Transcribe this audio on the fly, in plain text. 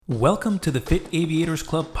Welcome to the Fit Aviators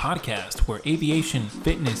Club podcast, where aviation,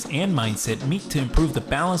 fitness, and mindset meet to improve the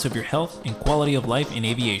balance of your health and quality of life in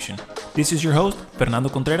aviation. This is your host, Fernando,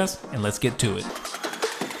 and let's get to it.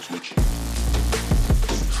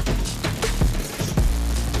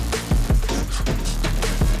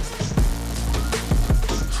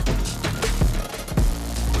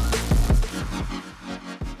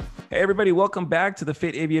 Hey everybody, welcome back to the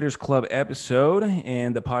Fit Aviators Club episode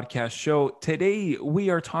and the podcast show. Today we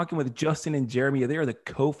are talking with Justin and Geremy. They are the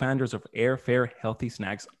co-founders of Airfare Healthy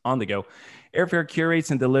Snacks on the Go. Airfare curates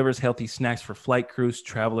and delivers healthy snacks for flight crews,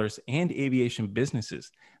 travelers, and aviation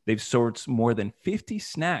businesses. They've sourced more than 50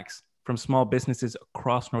 snacks from small businesses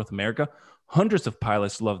across North America. Hundreds of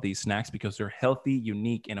pilots love these snacks because they're healthy,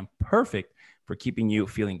 unique, and perfect for keeping you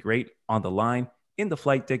feeling great on the line, in the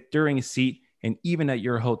flight deck, during a seat, and even at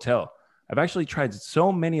your hotel. I've actually tried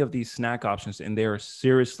so many of these snack options and they are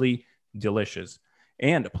seriously delicious.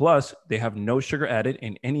 And plus, they have no sugar added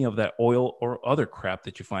in any of that oil or other crap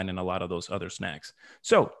that you find in a lot of those other snacks.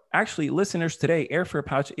 So actually, listeners today, Airfare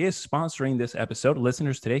Pouch is sponsoring this episode.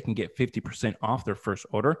 Listeners today can get 50% off their first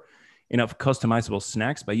order of customizable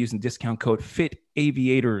snacks by using discount code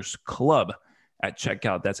FITAVIATORSCLUB at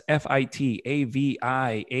checkout. That's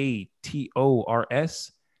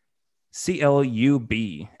FITAVIATORS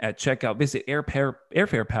CLUB at checkout. Visit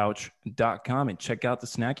airfarepouch.com and check out the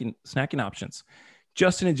snacking options.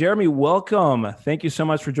 Justin and Geremy, welcome. Thank you so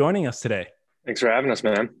much for joining us today. Thanks for having us,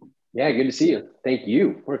 man. Yeah, good to see you. Thank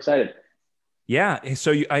you. We're excited. Yeah.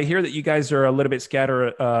 So I hear that you guys are a little bit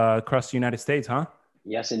scattered across the United States, huh?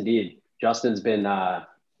 Yes, indeed. Justin's been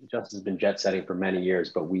jet setting for many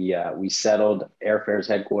years, but we settled Airfare's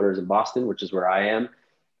headquarters in Boston, which is where I am,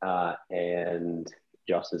 and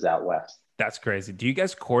Justin's out west. That's crazy. Do you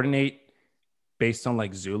guys coordinate based on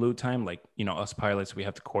like Zulu time? Like, us pilots, we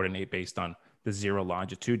have to coordinate based on the zero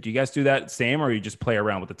longitude. Do you guys do that same, or you just play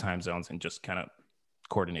around with the time zones and just kind of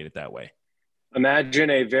coordinate it that way? Imagine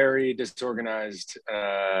a very disorganized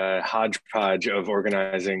hodgepodge of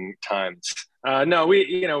organizing times. No,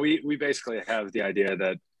 we basically have the idea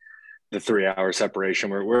that the 3-hour separation,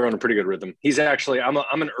 we're on a pretty good rhythm. He's actually, I'm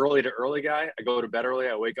an early to early guy. I go to bed early.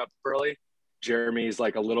 I wake up early. Jeremy's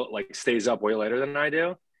like stays up way later than I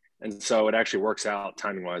do. And so it actually works out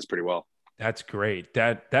timing wise pretty well. That's great.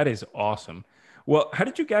 That is awesome. Well, how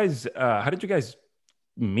did you guys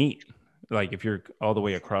meet? Like if you're all the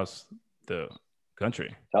way across the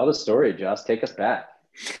country. Tell the story, Just. Take us back.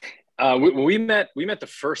 We met the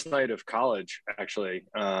first night of college, actually.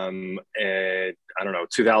 And I don't know,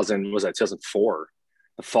 2004,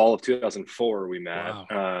 the fall of 2004 we met.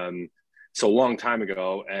 Wow. So a long time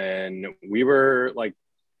ago. And we were like,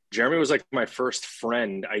 Geremy was like my first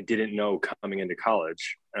friend I didn't know coming into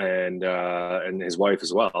college, and his wife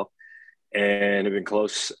as well. And have been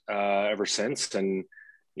close ever since. And,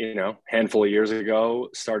 handful of years ago,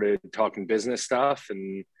 started talking business stuff.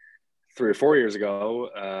 And 3 or 4 years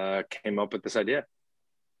ago, came up with this idea.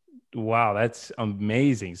 Wow, that's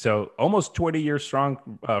amazing. So almost 20 years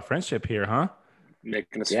strong friendship here, huh?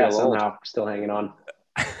 Making us feel old. Somehow still hanging on.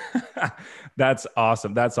 That's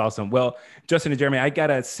awesome. That's awesome. Well, Justin and Geremy, I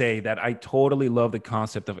gotta say that I totally love the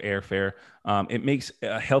concept of Airfare. It makes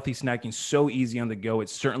healthy snacking so easy on the go. It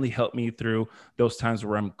certainly helped me through those times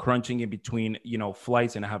where I'm crunching in between,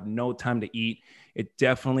 flights and I have no time to eat. It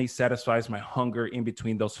definitely satisfies my hunger in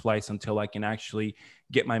between those flights until I can actually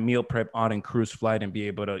get my meal prep on and cruise flight and be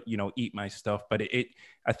able to, eat my stuff. But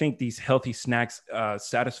I think these healthy snacks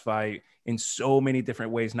satisfy in so many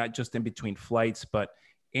different ways, not just in between flights, but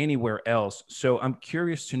anywhere else. So I'm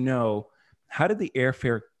curious to know, how did the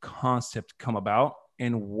Airfare concept come about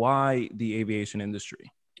and why the aviation industry?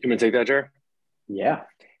 You want to take that, Jer? Yeah.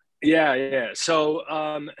 So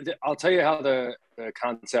I'll tell you how the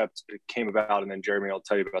concept came about, and then Geremy, I'll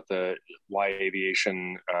tell you about the why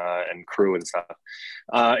aviation and crew and stuff.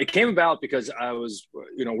 It came about because I was,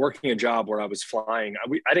 working a job where I was flying. I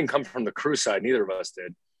didn't come from the crew side. Neither of us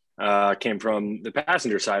did. Came from the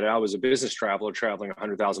passenger side. I was a business traveler traveling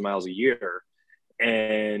 100,000 miles a year,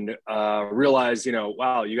 and realized,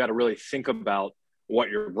 wow, you got to really think about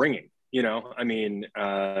what you're bringing.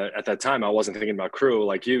 At that time, I wasn't thinking about crew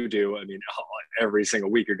like you do. Every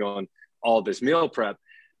single week you're doing all this meal prep.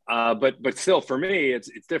 But still, for me,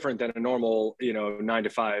 it's different than a normal, 9 to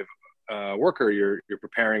 5 worker you're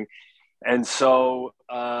preparing. And so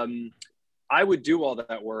I would do all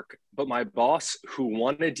that work, but my boss, who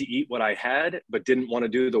wanted to eat what I had, but didn't want to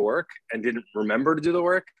do the work and didn't remember to do the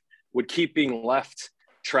work, would keep being left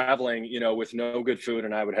traveling, with no good food,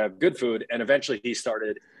 and I would have good food. And eventually he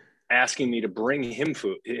started asking me to bring him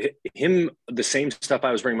food, the same stuff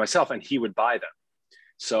I was bringing myself, and he would buy them.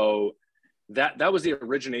 So that was the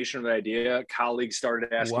origination of the idea. Colleagues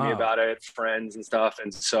started asking me about it, friends and stuff.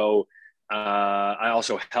 And so I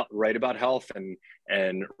also write about health,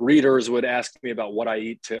 and readers would ask me about what I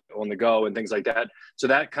eat on the go and things like that. So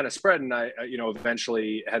that kind of spread. And I,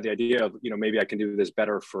 eventually had the idea of, maybe I can do this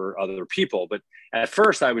better for other people. But at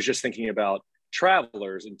first I was just thinking about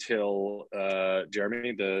travelers until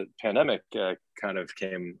Geremy, the pandemic kind of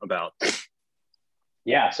came about.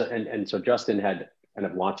 Yeah. So, so Justin had kind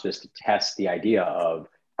of launched this to test the idea of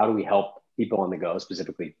how do we help people on the go,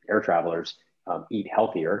 specifically air travelers, eat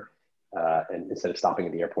healthier, and instead of stopping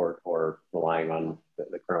at the airport or relying on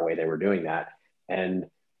the current way they were doing that. And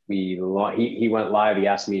he went live. He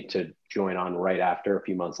asked me to join on right after, a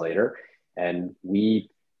few months later, and we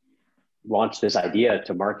launched this idea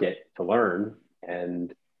to market, to learn,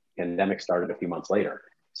 and pandemic started a few months later.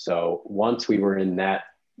 So once we were in that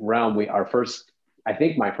realm, I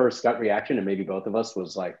think my first gut reaction, and maybe both of us,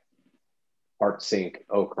 was like heart sink.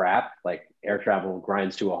 Oh crap. Like air travel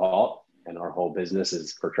grinds to a halt and our whole business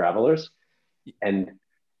is for travelers. And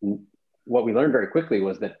what we learned very quickly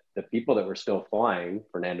was that the people that were still flying,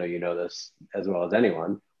 Fernando, you know this as well as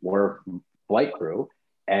anyone, were flight crew.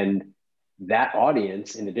 And that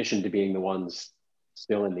audience, in addition to being the ones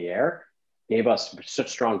still in the air, gave us such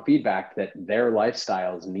strong feedback that their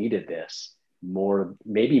lifestyles needed this more,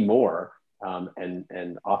 maybe more,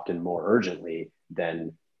 and often more urgently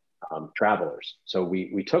than travelers. So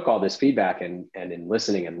we took all this feedback and in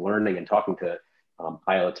listening and learning and talking to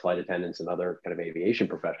pilots, flight attendants, and other kind of aviation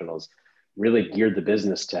professionals, really geared the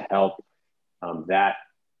business to help that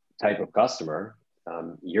type of customer,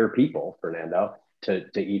 your people, Fernando,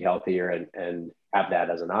 to eat healthier and have that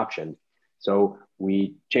as an option. So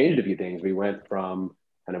we changed a few things. We went from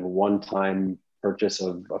kind of a one-time purchase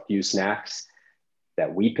of a few snacks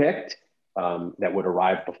that we picked that would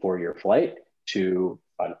arrive before your flight to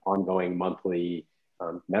an ongoing monthly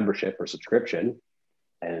membership or subscription.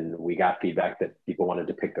 And we got feedback that people wanted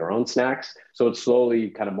to pick their own snacks. So it slowly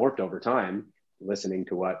kind of morphed over time, listening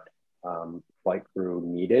to what flight crew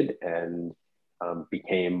needed, and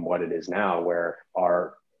became what it is now, where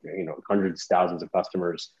our hundreds, thousands of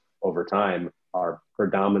customers over time are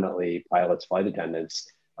predominantly pilots, flight attendants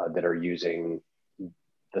that are using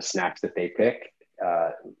the snacks that they pick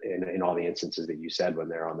in all the instances that you said when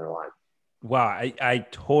they're on their line. Wow. I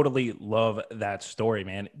totally love that story,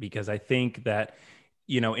 man, because I think that,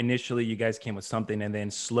 initially you guys came with something and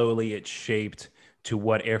then slowly it shaped to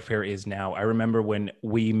what Airfare is now. I remember when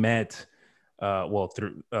we met,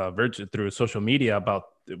 through social media about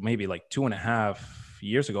maybe like 2.5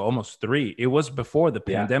 years ago, almost 3. It was before the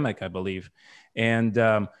pandemic, I believe. And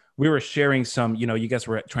we were sharing some, you guys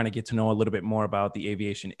were trying to get to know a little bit more about the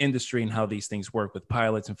aviation industry and how these things work with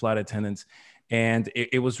pilots and flight attendants. And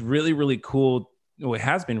it was really, really cool. Well, it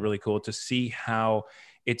has been really cool to see how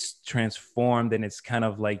it's transformed, and it's kind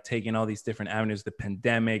of like taking all these different avenues, the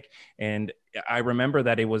pandemic. And I remember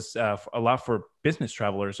that it was a lot for business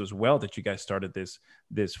travelers as well that you guys started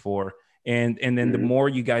this for. And then the more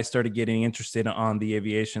you guys started getting interested on the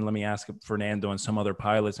aviation, let me ask Fernando and some other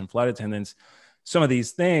pilots and flight attendants, some of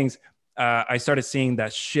these things, I started seeing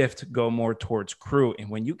that shift go more towards crew.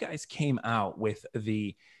 And when you guys came out with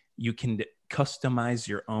you can customize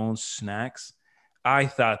your own snacks, I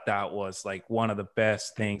thought that was like one of the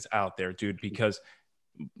best things out there, dude, because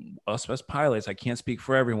us as pilots, I can't speak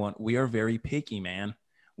for everyone, we are very picky, man.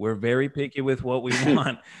 We're very picky with what we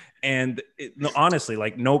want. And honestly,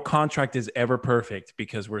 like no contract is ever perfect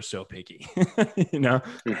because we're so picky, Yeah.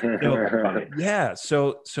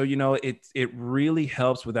 So, it really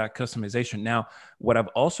helps with that customization. Now, what I've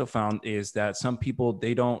also found is that some people,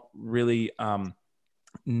 they don't really,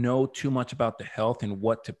 know too much about the health and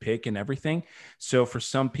what to pick and everything. So for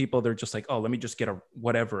some people, they're just like, oh, let me just get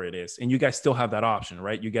whatever it is. And you guys still have that option,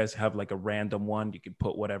 right? You guys have like a random one. You can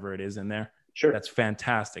put whatever it is in there. Sure. That's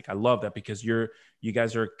fantastic. I love that because you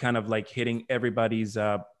guys are kind of like hitting everybody's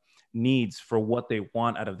needs for what they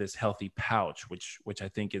want out of this healthy pouch, which I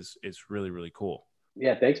think is really, really cool.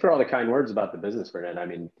 Yeah. Thanks for all the kind words about the business, Fernando. I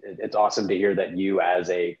mean, it's awesome to hear that you as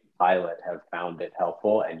a pilot have found it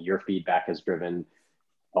helpful, and your feedback has driven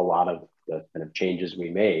a lot of the kind of changes we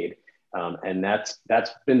made. And that's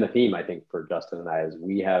been the theme, I think, for Justin and I, is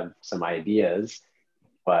we have some ideas,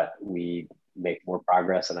 but we make more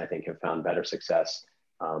progress, and I think have found better success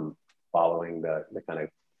following the kind of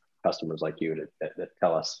customers like you that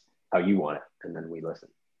tell us how you want it, and then we listen.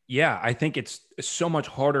 Yeah, I think it's so much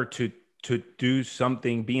harder to do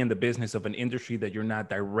something, be in the business of an industry that you're not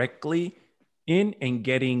directly in, and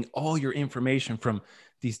getting all your information from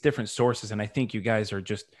these different sources. And I think you guys are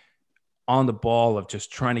just on the ball of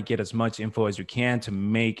just trying to get as much info as you can to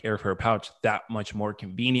make Airfare Pouch that much more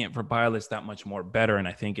convenient for pilots, that much more better. And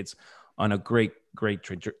I think it's on a great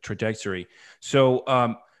trajectory.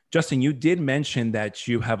 So, Justin, you did mention that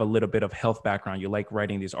you have a little bit of health background. You like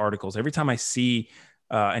writing these articles. Every time I see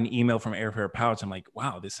an email from Airfare Pouch, I'm like,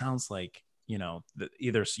 wow, this sounds like,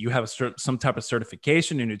 either you have some type of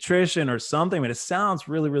certification in nutrition or something, but it sounds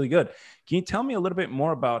really, really good. Can you tell me a little bit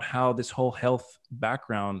more about how this whole health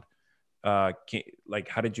background, how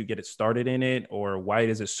did you get it started in it, or why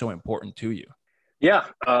is it so important to you? Yeah,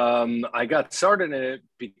 I got started in it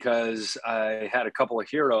because I had a couple of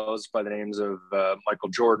heroes by the names of Michael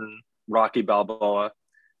Jordan, Rocky Balboa.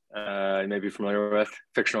 You may be familiar with,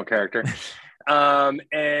 fictional character.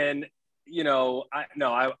 And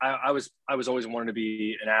I was always wanting to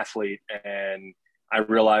be an athlete, and I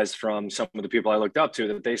realized from some of the people I looked up to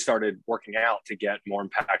that they started working out to get more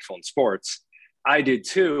impactful in sports. I did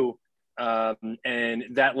too, and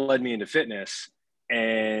that led me into fitness.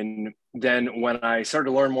 And then when I started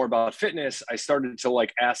to learn more about fitness, I started to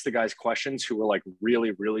ask the guys questions who were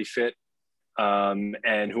really, really fit,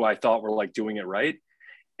 and who I thought were doing it right.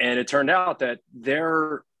 And it turned out that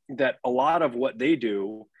a lot of what they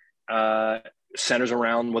do centers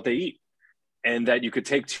around what they eat, and that you could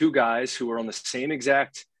take two guys who are on the same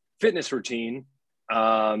exact fitness routine,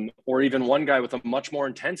 or even one guy with a much more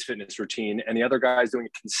intense fitness routine, and the other guy is doing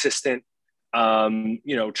a consistent,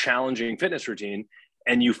 challenging fitness routine,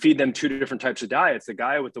 and you feed them two different types of diets. The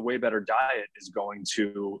guy with the way better diet is going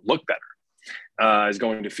to look better, is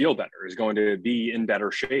going to feel better, is going to be in better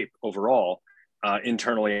shape overall,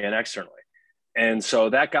 internally and externally. And so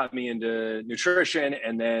that got me into nutrition.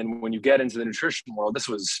 And then when you get into the nutrition world, this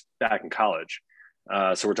was back in college.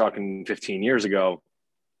 So we're talking 15 years ago.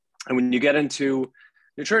 And when you get into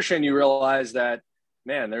nutrition, you realize that,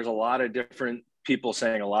 man, there's a lot of different people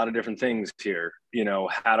saying a lot of different things here. So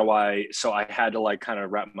I had to kind of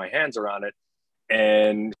wrap my hands around it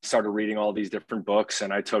and started reading all these different books.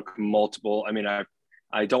 And I took multiple,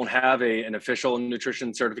 I don't have an official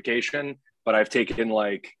nutrition certification, but I've taken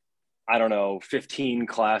 15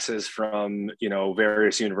 classes from,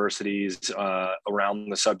 various universities around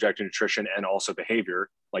the subject of nutrition and also behavior,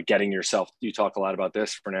 getting yourself, you talk a lot about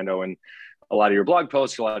this, Fernando, and a lot of your blog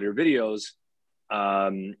posts, a lot of your videos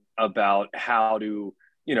about how to,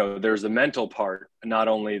 there's the mental part, not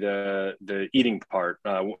only the eating part.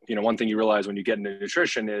 One thing you realize when you get into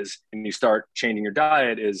nutrition is, and you start changing your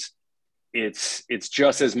diet, is it's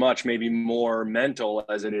just as much, maybe more mental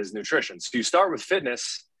as it is nutrition. So you start with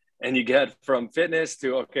fitness, and you get from fitness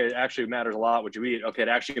to, okay, it actually matters a lot what you eat. Okay, it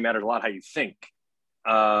actually matters a lot how you think.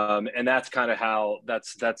 And that's kind of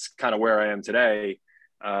that's kind of where I am today.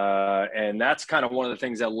 And that's kind of one of the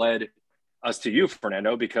things that led us to you,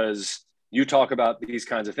 Fernando, because you talk about these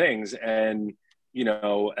kinds of things. And,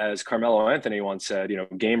 as Carmelo Anthony once said,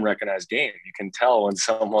 game recognized game. You can tell when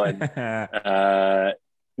someone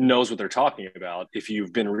knows what they're talking about if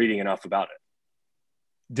you've been reading enough about it.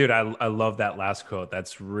 Dude, I love that last quote.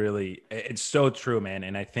 It's so true, man.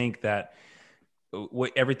 And I think that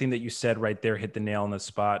everything that you said right there hit the nail on the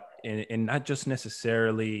spot, and not just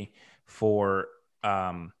necessarily for,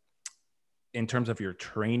 in terms of your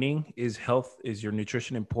training, is your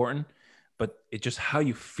nutrition important, but it's just how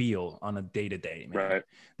you feel on a day-to-day, man. Right.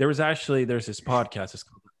 There's this podcast.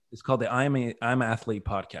 It's called the I'm Athlete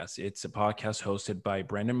podcast. It's a podcast hosted by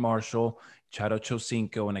Brandon Marshall, Chado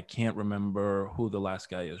Chocinco, and I can't remember who the last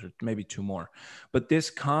guy is, or maybe two more. But this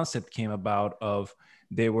concept came about of,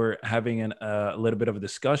 they were having a little bit of a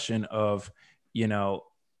discussion of,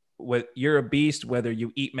 what you're a beast, whether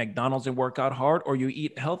you eat McDonald's and work out hard, or you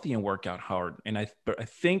eat healthy and work out hard. And I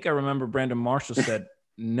think I remember Brandon Marshall said,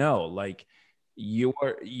 no, you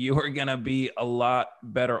are going to be a lot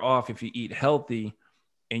better off if you eat healthy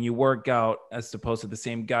and you work out, as opposed to the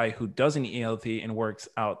same guy who doesn't eat healthy and works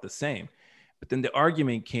out the same. But then the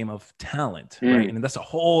argument came of talent, right? And that's a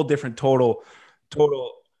whole different total,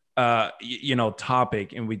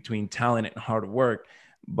 topic in between talent and hard work.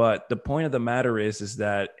 But the point of the matter is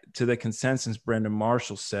that, to the consensus, Brandon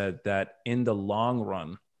Marshall said that in the long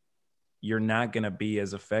run, you're not going to be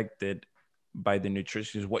as affected by the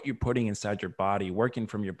nutrition, what you're putting inside your body, working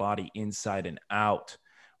from your body inside and out,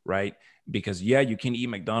 right? Because you can eat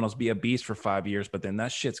McDonald's, be a beast for 5 years, but then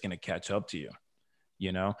that shit's going to catch up to you,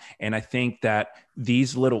 And I think that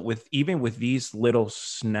these little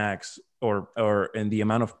snacks, and the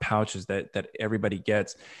amount of pouches that everybody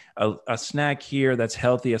gets, a snack here that's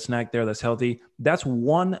healthy, a snack there that's healthy, that's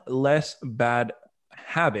one less bad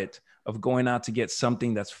habit of going out to get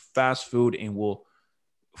something that's fast food and will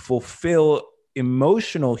fulfill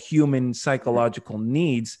emotional, human, psychological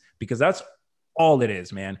needs because that's all it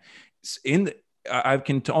is, man. I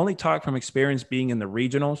can only talk from experience being in the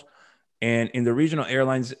regionals, and in the regional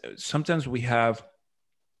airlines, sometimes we have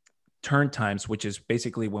turn times, which is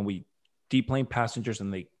basically when we deplane passengers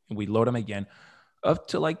and we load them again, up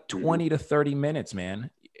to like 20 to 30 minutes,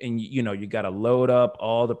 man. And you got to load up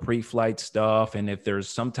all the pre-flight stuff. And if there's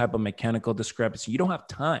some type of mechanical discrepancy, you don't have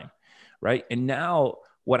time, right? And now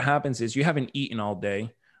what happens is you haven't eaten all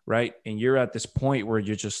day, right? And you're at this point where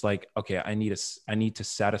you're just like, okay, I need to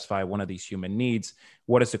satisfy one of these human needs.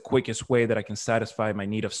 What is the quickest way that I can satisfy my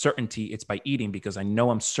need of certainty? It's by eating, because I know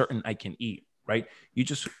I'm certain I can eat, right? You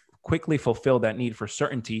just quickly fulfill that need for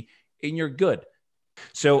certainty and you're good.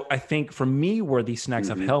 So I think for me, where these snacks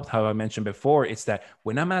have helped, how I mentioned before, it's that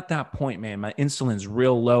when I'm at that point, man, my insulin's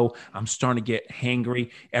real low. I'm starting to get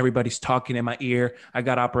hangry. Everybody's talking in my ear. I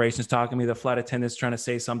got operations talking to me. The flight attendant's trying to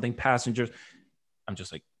say something. Passengers. I'm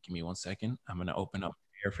just like, give me 1 second. I'm going to open up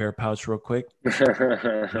Airfare Pouch real quick.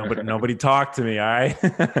 Nobody talk to me. All right.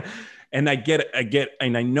 And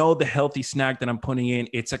and I know the healthy snack that I'm putting in,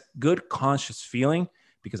 it's a good conscious feeling,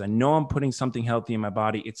 because I know I'm putting something healthy in my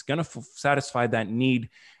body. It's going to satisfy that need.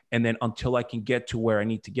 And then until I can get to where I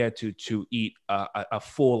need to get to eat a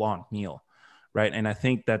full on meal. Right. And I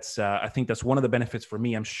think that's one of the benefits for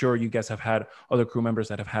me. I'm sure you guys have had other crew members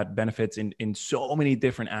that have had benefits in so many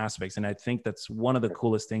different aspects. And I think that's one of the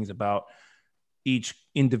coolest things about each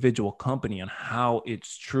individual company and how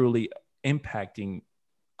it's truly impacting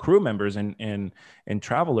crew members and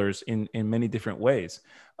travelers in many different ways.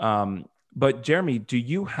 But Geremy, do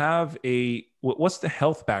you have what's the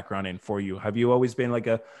health background in for you? Have you always been like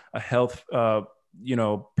a health,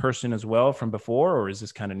 person as well from before, or is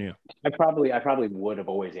this kind of new? I probably would have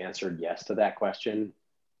always answered yes to that question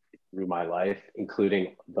through my life,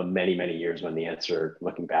 including the many, many years when the answer,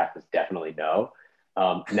 looking back, was definitely no.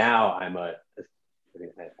 Now I'm an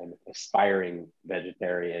aspiring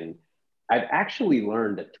vegetarian. I've actually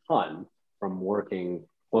learned a ton from working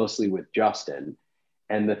closely with Justin.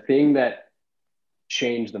 And the thing that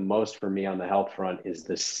changed the most for me on the health front is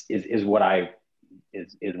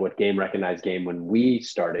what Game Recognized Game, when we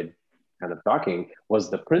started kind of talking, was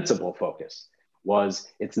the principle focus.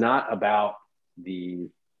 It's not about the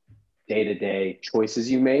day-to-day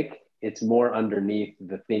choices you make. It's more underneath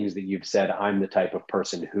the things that you've said. I'm the type of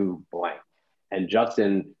person who blank. And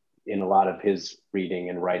Justin, in a lot of his reading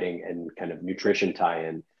and writing and kind of nutrition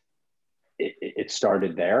tie-in, it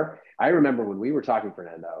started there. I remember when we were talking,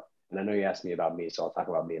 Fernando, and I know you asked me about me, so I'll talk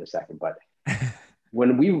about me in a second, but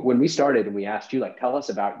when we started and we asked you, like, tell us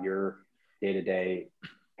about your day-to-day,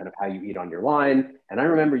 kind of how you eat on your line. And I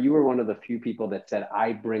remember you were one of the few people that said,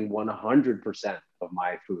 I bring 100% of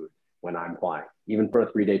my food when I'm flying, even for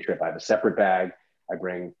a 3-day trip. I have a separate bag. I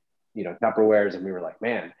bring, Tupperwares. And we were like,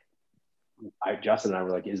 man, Justin and I were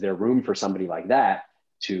like, is there room for somebody like that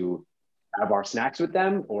to have our snacks with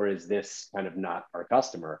them? Or is this kind of not our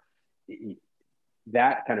customer?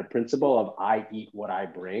 That kind of principle of I eat what I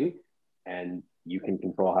bring and you can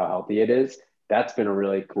control how healthy it is. That's been a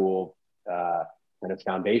really cool kind of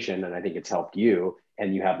foundation. And I think it's helped you,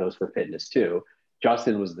 and you have those for fitness too.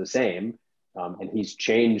 Justin was the same. And he's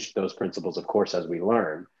changed those principles, of course, as we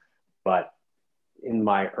learn. But in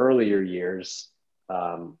my earlier years,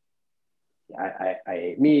 I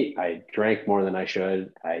ate meat. I drank more than I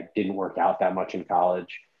should. I didn't work out that much in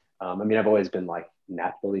college. I've always been like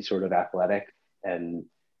naturally sort of athletic, and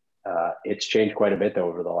it's changed quite a bit though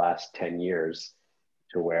over the last 10 years,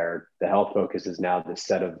 to where the health focus is now this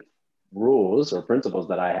set of rules or principles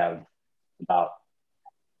that I have about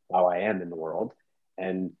how I am in the world.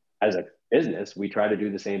 And as a business, we try to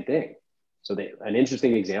do the same thing. So an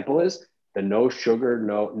interesting example is the no sugar,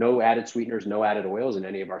 no added sweeteners, no added oils in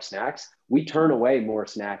any of our snacks. We turn away more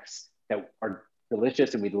snacks that are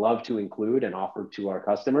delicious and we'd love to include and offer to our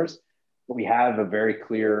customers. But we have a very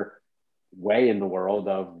clear way in the world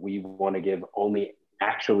of, we want to give only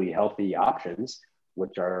actually healthy options,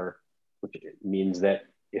 which means that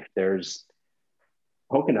if there's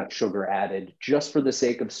coconut sugar added just for the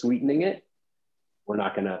sake of sweetening it, we're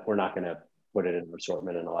not gonna put it in an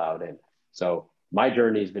assortment and allow it in. So my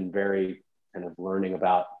journey has been very kind of learning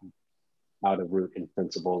about how to root in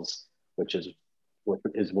principles, which is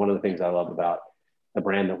one of the things I love about the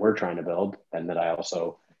brand that we're trying to build, and that I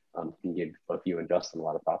also can give both you and Justin a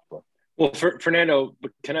lot of props for. Well, Fernando,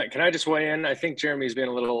 can I just weigh in? I think Jeremy's been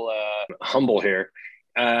a little humble here.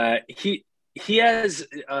 He has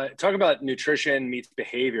talk about nutrition meets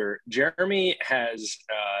behavior. Jeremy has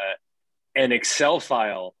an Excel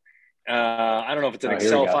file. I don't know if it's an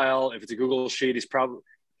Excel file, if it's a Google sheet. He's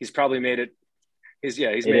probably made it. He's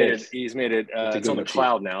made it. It's on the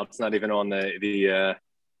cloud now. It's not even on the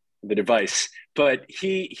the device, but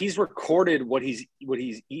he's recorded what he's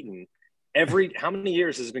eaten how many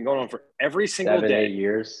years has it been going on for? Every single 7, day. 8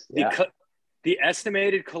 years. Yeah. The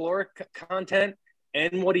estimated caloric content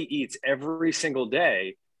and what he eats every single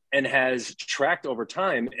day, and has tracked over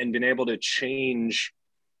time and been able to change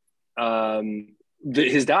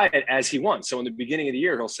his diet as he wants. So in the beginning of the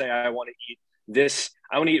year, he'll say, I want to eat this.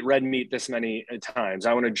 I want to eat red meat this many times.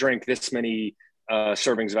 I want to drink this many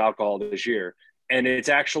servings of alcohol this year. And it's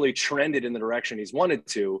actually trended in the direction he's wanted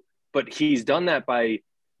to, but he's done that by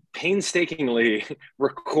painstakingly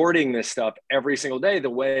recording this stuff every single day, the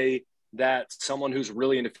way that someone who's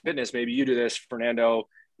really into fitness, maybe you do this, Fernando,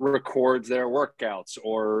 records their workouts,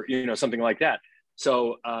 or, you know, something like that.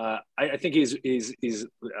 So I think he's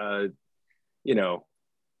you know,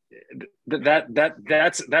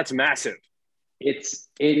 that's massive. It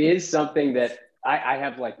is something that I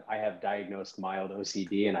have diagnosed mild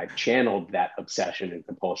OCD, and I've channeled that obsession and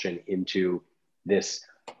compulsion into this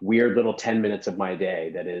weird little 10 minutes of my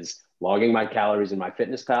day that is logging my calories in my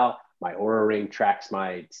FitnessPal. My Aura Ring tracks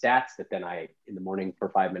my stats that then I, in the morning for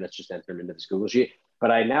 5 minutes, just enter them into this Google Sheet. But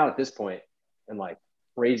I now at this point am like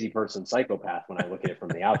crazy person psychopath when I look at it from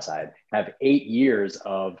the outside. Have 8 years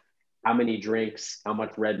of how many drinks, how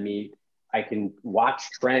much red meat. I can watch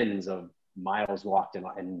trends of miles walked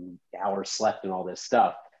and hours slept and all this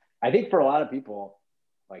stuff. I think for a lot of people,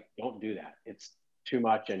 like, don't do that. It's too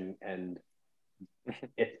much, and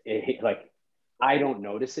it like, I don't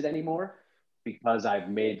notice it anymore because I've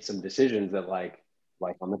made some decisions that like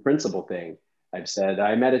on the principle thing, I've said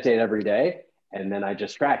I meditate every day, and then I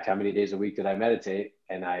just tracked how many days a week did I meditate,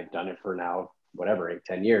 and I've done it for now, whatever, 8,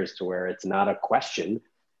 10 years, to where it's not a question.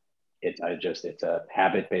 It's a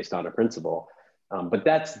habit based on a principle. But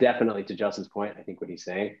that's definitely, to Justin's point, I think what he's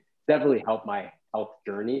saying, definitely helped my health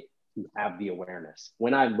journey to have the awareness.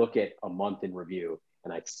 When I look at a month in review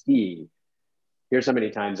and I see, here's how many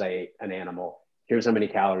times I ate an animal, here's how many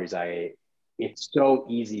calories I ate, it's so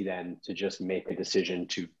easy then to just make a decision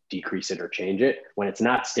to decrease it or change it. When it's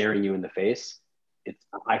not staring you in the face,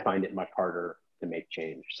 I find it much harder to make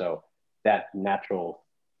change. So that natural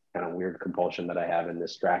kind of weird compulsion that I have in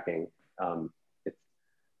this tracking,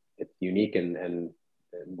 it's unique and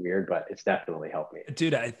weird, but it's definitely helped me.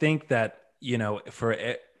 Dude, I think that, you know,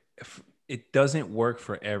 it doesn't work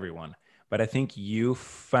for everyone, but I think you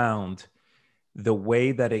found the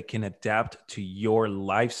way that it can adapt to your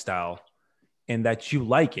lifestyle and that you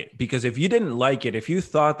like it. Because if you didn't like it, if you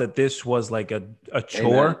thought that this was like a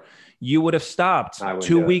chore, Amen, you would have stopped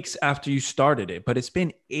 2 weeks after you started it. But it's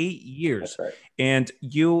been 8 years. That's right. And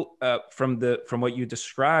you, from what you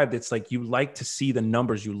described, it's like you like to see the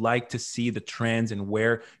numbers, you like to see the trends, and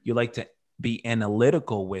where you like to be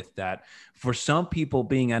analytical with that. For some people,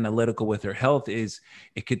 being analytical with their health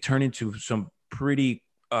it could turn into some pretty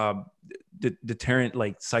deterrent,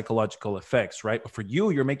 like psychological effects, right? But for you,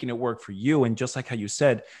 you're making it work for you. And just like how you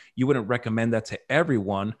said, you wouldn't recommend that to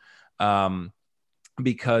everyone,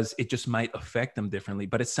 because it just might affect them differently.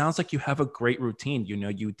 But it sounds like you have a great routine. You know,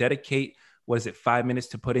 you dedicate, 5 minutes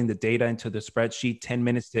to put in the data into the spreadsheet, 10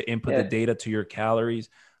 minutes to input the data to your calories.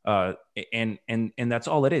 And that's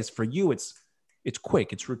all it is for you. It's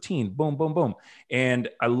quick, it's routine, boom, boom, boom. And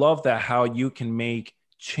I love that, how you can make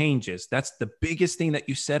changes. That's the biggest thing that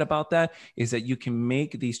you said about that, is that you can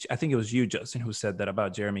make these. I think it was you, Justin, who said that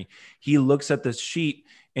about Geremy. He looks at the sheet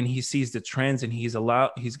and he sees the trends, and he's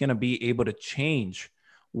going to be able to change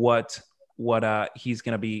what he's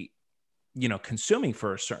going to be, you know, consuming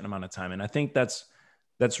for a certain amount of time. And I think that's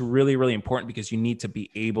really, really important, because you need to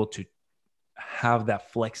be able to have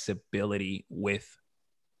that flexibility with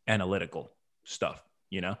analytical stuff,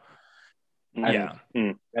 you know? Yeah.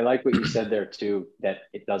 I like what you said there too, that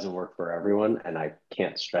it doesn't work for everyone. And I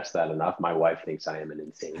can't stress that enough. My wife thinks I am an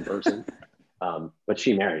insane person, but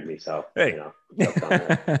she married me. So, hey. You know,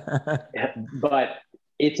 but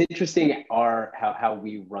it's interesting how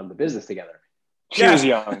we run the business together. She was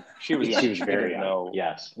young. She was very young.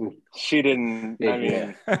 Yes. She didn't. I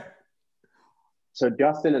mean, so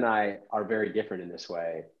Justin and I are very different in this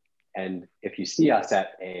way. And if you see us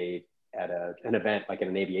at an event like at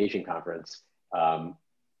an aviation conference,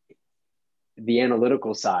 the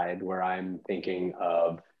analytical side, where I'm thinking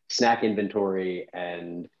of snack inventory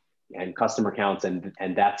and customer counts and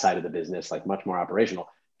that side of the business, like much more operational.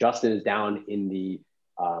 Justin is down in the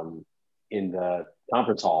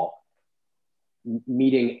conference hall,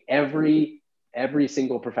 meeting every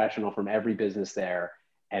single professional from every business there,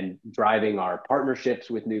 and driving our partnerships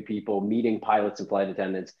with new people, meeting pilots and flight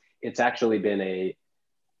attendants. It's actually been a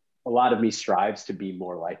lot of me strives to be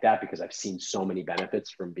more like that, because I've seen so many benefits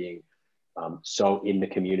from being so in the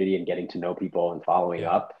community and getting to know people and following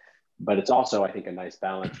up. But it's also, I think, a nice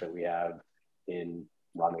balance that we have in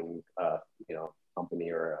running a, company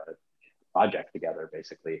or a project together,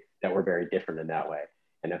 basically, that we're very different in that way.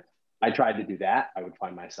 And if I tried to do that, I would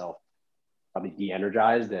find myself probably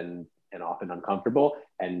de-energized and often uncomfortable.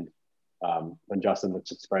 And when Justin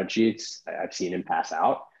looks at spreadsheets, I've seen him pass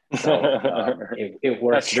out. So it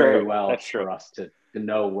works very well for us to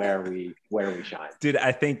know where we shine. Dude,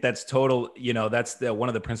 I think that's total, that's one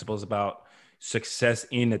of the principles about success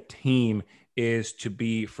in a team is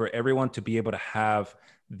for everyone to be able to have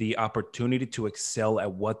the opportunity to excel at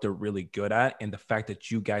what they're really good at. And the fact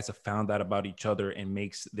that you guys have found that about each other and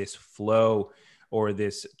makes this flow or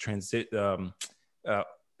this transit, I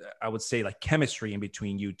would say like chemistry in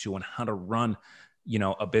between you two and how to run,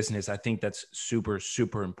 a business. I think that's super,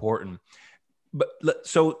 super important. But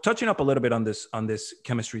so touching up a little bit on this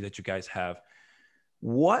chemistry that you guys have,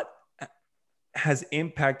 what has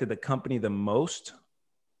impacted the company the most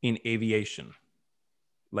in aviation?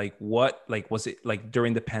 Was it like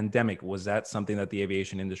during the pandemic, was that something that the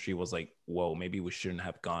aviation industry was like, whoa, maybe we shouldn't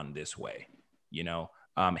have gone this way?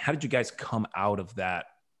 How did you guys come out of that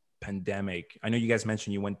pandemic? I know you guys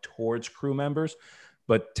mentioned you went towards crew members,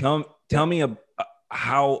 but tell me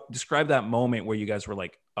describe that moment where you guys were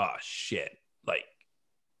like, oh shit, like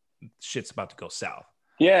shit's about to go south.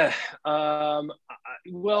 Yeah.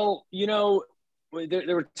 Well,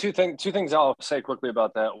 there were two things I'll say quickly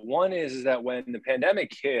about that. One is that when the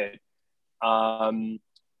pandemic hit,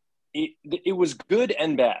 it was good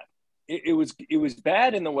and bad. It was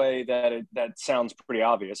bad in the way that sounds pretty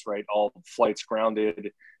obvious, right? All flights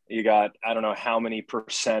grounded. You got, I don't know how many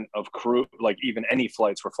percent of crew, like even any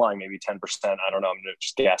flights were flying, maybe 10%. I don't know. I'm going to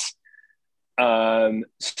just guess.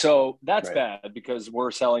 So that's right. Bad because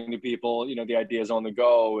we're selling to people, the idea is on the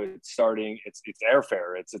go. It's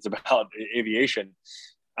airfare. It's about aviation.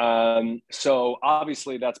 So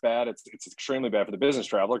obviously that's bad. It's extremely bad for the business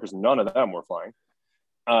traveler because none of them were flying.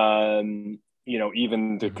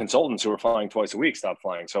 Even the consultants who were flying twice a week stopped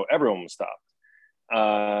flying. So everyone was stopped.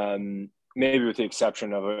 Maybe with the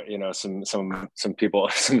exception of, some people,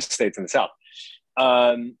 some states in the South.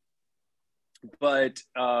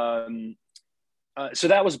 So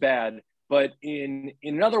that was bad, but in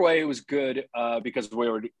another way, it was good because we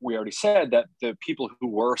already said that the people who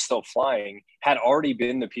were still flying had already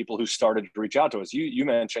been the people who started to reach out to us. You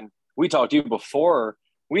mentioned, we talked to you before,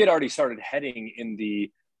 we had already started heading in the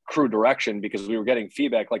crew direction because we were getting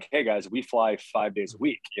feedback like, hey guys, we fly 5 days a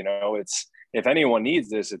week. It's, if anyone needs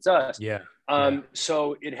this, it's us. Yeah.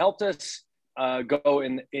 So it helped us go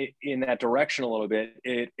in that direction a little bit.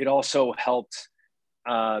 It also helped.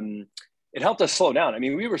 It helped us slow down. I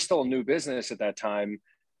mean, we were still a new business at that time,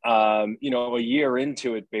 a year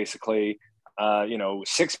into it, basically,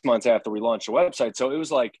 6 months after we launched the website. So it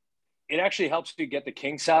was like, it actually helps you get the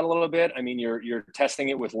kinks out a little bit. I mean, you're testing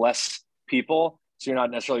it with less people, so you're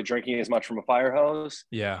not necessarily drinking as much from a fire hose.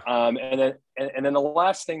 Yeah. And then the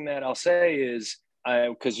last thing that I'll say is,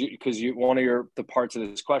 because one of the parts of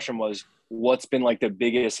this question was, what's been like the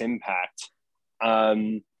biggest impact?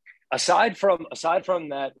 Aside from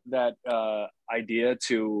that idea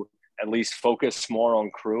to at least focus more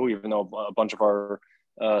on crew, even though a bunch of our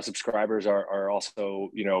subscribers are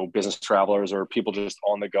also, business travelers or people just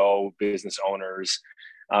on the go, business owners.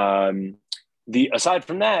 Aside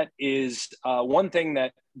from that is one thing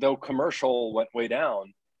that, though commercial went way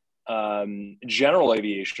down, general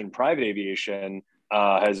aviation, private aviation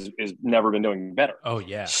has never been doing better. Oh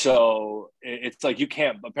yeah. So it's like, you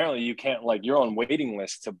can't like, you're on waiting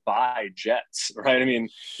list to buy jets, right? I mean,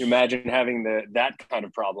 you imagine having that kind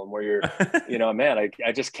of problem where you're, man,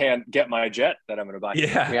 I just can't get my jet that I'm going to buy.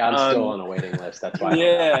 Yeah. I'm still on a waiting list. That's why.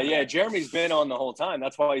 Yeah. Jeremy's been on the whole time.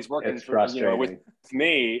 That's why he's working with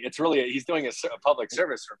me. It's really, he's doing a public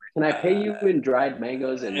service for me. Can I pay you in dried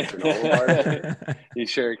mangoes and granola bars? You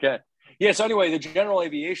sure can. Yeah. So anyway, the general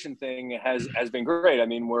aviation thing has been great. I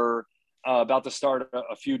mean, we're about to start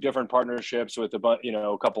a few different partnerships with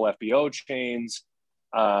a couple FBO chains,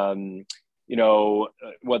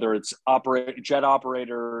 whether it's jet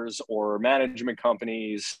operators or management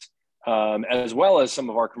companies, as well as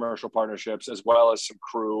some of our commercial partnerships, as well as some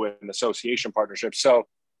crew and association partnerships. So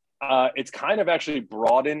it's kind of actually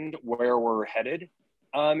broadened where we're headed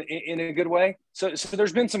in a good way. So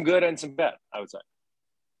there's been some good and some bad, I would say.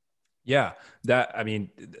 Yeah,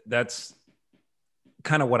 that's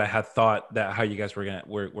kind of what I had thought, that how you guys were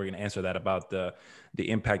gonna answer that about the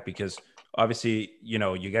impact, because obviously,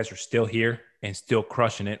 you guys are still here and still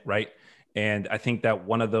crushing it, right? And I think that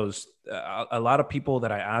one of those, a lot of people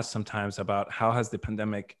that I ask sometimes about how has the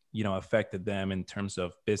pandemic, affected them in terms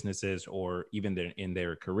of businesses or even in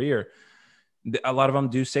their career, a lot of them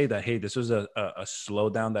do say that, hey, this was a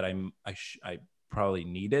slowdown that I probably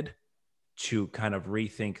needed to kind of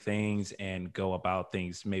rethink things and go about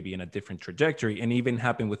things maybe in a different trajectory. And even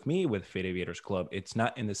happened with me with Fit Aviators Club. It's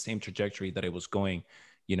not in the same trajectory that it was going,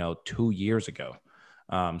 2 years ago.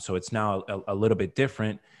 So it's now a little bit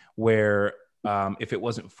different where if it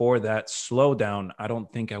wasn't for that slowdown, I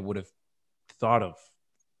don't think I would have thought of,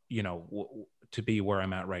 to be where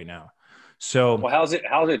I'm at right now. So, well, how's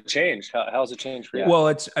it changed? How's it changed for you?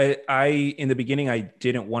 Well, I in the beginning, I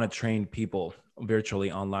didn't want to train people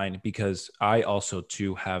virtually online because I also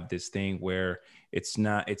too have this thing where it's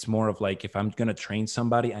more of like, if I'm going to train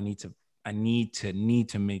somebody, I need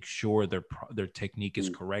to make sure their technique is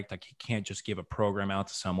correct. Like, you can't just give a program out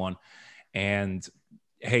to someone and,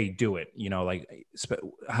 hey, do it, like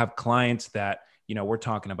have clients that, we're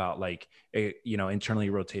talking about like, internally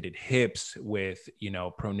rotated hips with,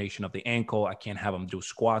 pronation of the ankle. I can't have them do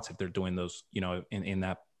squats if they're doing those, in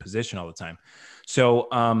that position all the time. So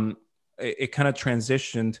it kind of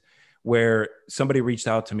transitioned where somebody reached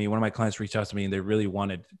out to me. One of my clients reached out to me and they really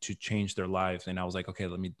wanted to change their lives. And I was like, okay,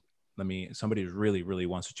 let me, somebody who really, really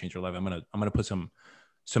wants to change their life. I'm going to put some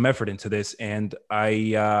effort into this. And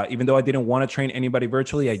I, even though I didn't want to train anybody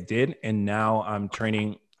virtually, I did. And now I'm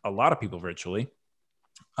training a lot of people virtually.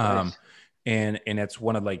 Nice. And it's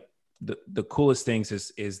one of like the coolest things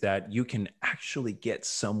is that you can actually get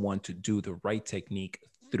someone to do the right technique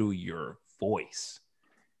through your voice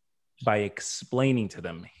by explaining to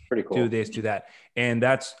them, Pretty cool. Do this, do that. And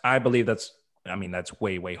I believe that's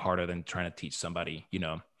way, way harder than trying to teach somebody,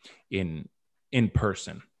 in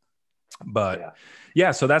person. But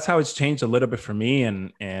yeah, so that's how it's changed a little bit for me.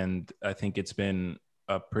 And I think it's been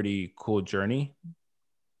a pretty cool journey,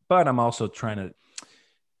 but I'm also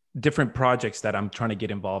different projects that I'm trying to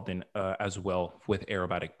get involved in as well with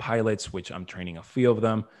aerobatic pilots, which I'm training a few of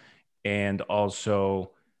them. And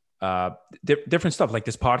also different stuff like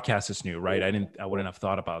this podcast is new, right? I wouldn't have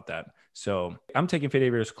thought about that. So I'm taking Fit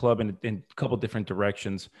Aviators Club in a couple different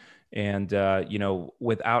directions. And,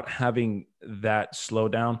 without having that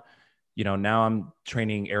slowdown, now I'm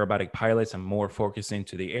training aerobatic pilots. I'm more focused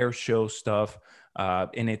into the air show stuff.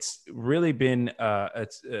 And it's really been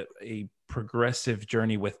a progressive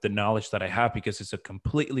journey with the knowledge that I have, because it's a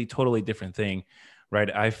totally different thing,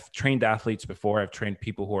 right? I've trained athletes before. I've trained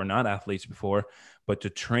people who are not athletes before, but to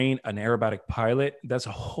train an aerobatic pilot, that's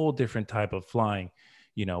a whole different type of flying.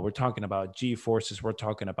 We're talking about G forces. We're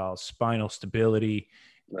talking about spinal stability,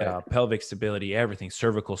 right. Pelvic stability, everything,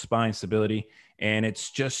 cervical spine stability. And it's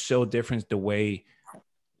just so different the way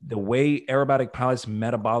aerobatic pilots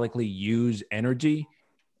metabolically use energy,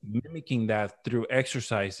 mimicking that through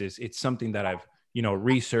exercises. It's something that I've,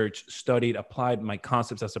 researched, studied, applied my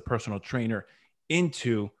concepts as a personal trainer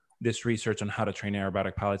into this research on how to train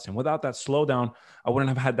aerobatic pilots. And without that slowdown, I wouldn't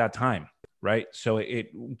have had that time. Right. So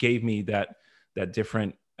it gave me that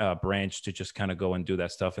different branch to just kind of go and do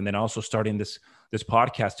that stuff. And then also starting this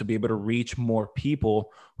podcast to be able to reach more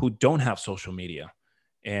people who don't have social media.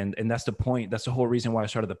 And that's the point. That's the whole reason why I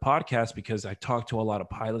started the podcast, because I talked to a lot of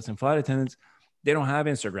pilots and flight attendants. They don't have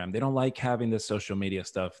Instagram. They don't like having this social media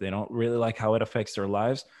stuff. They don't really like how it affects their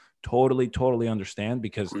lives. Totally understand,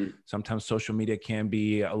 because sometimes social media can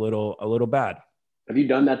be a little bad. Have you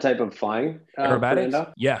done that type of flying? Aerobatics?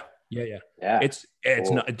 Fernando? Yeah. It's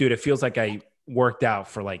cool. not, dude, it feels like I worked out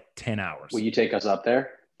for like 10 hours. Will you take us up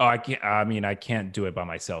there? Oh, I can't do it by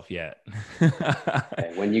myself yet.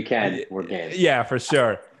 Okay, when you can, we're game. Yeah, for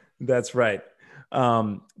sure. That's right.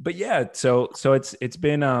 But yeah, so it's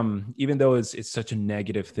been, even though it's such a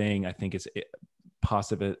negative thing, I think it's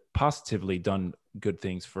positively done good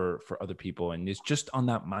things for other people. And it's just on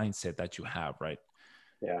that mindset that you have, right?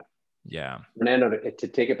 Yeah. Fernando, to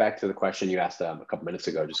take it back to the question you asked a couple minutes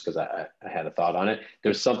ago, just because I had a thought on it.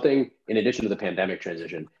 There's something, in addition to the pandemic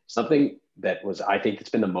transition, something that was, I think it's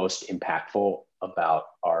been the most impactful about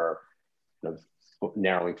our kind of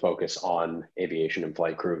narrowing focus on aviation and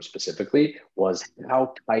flight crew specifically, was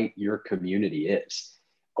how tight your community is.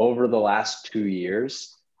 Over the last 2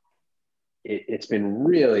 years, it's been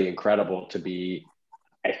really incredible to be,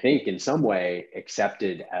 I think, in some way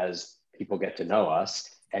accepted as people get to know us.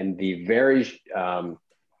 And the very,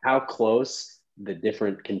 how close the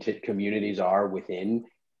different communities are within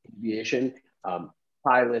aviation,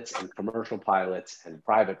 pilots and commercial pilots and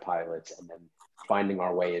private pilots, and then finding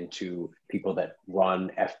our way into people that run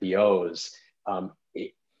FBOs.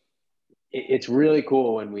 It's really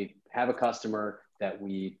cool when we have a customer that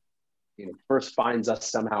first finds us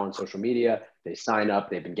somehow on social media. They sign up.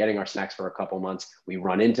 They've been getting our snacks for a couple months. We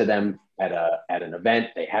run into them at an event.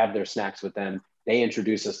 They have their snacks with them. They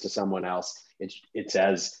introduce us to someone else. It's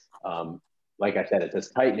as like I said, it's as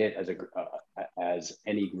tight knit as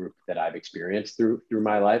any group that I've experienced through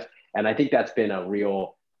my life. And I think that's been a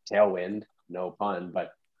real tailwind, no pun,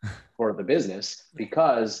 but for the business,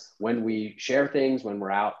 because when we share things, when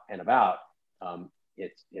we're out and about,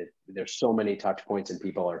 there's so many touch points, and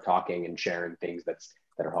people are talking and sharing things that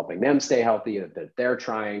are helping them stay healthy, that they're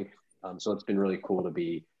trying. So it's been really cool to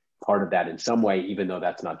be part of that in some way, even though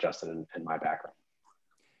that's not Justin and my background.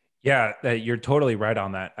 Yeah, you're totally right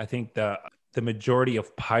on that. I think the majority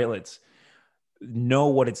of pilots know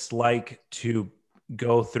what it's like to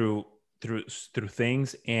go through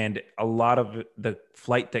things, and a lot of the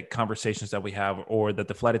flight deck conversations that we have, or that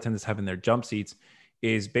the flight attendants have in their jump seats,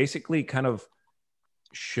 is basically kind of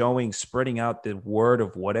spreading out the word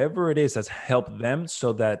of whatever it is that's helped them,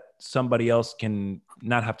 so that somebody else can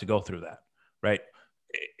not have to go through that, right?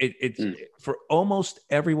 It's for almost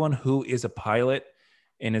everyone who is a pilot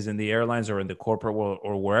and is in the airlines or in the corporate world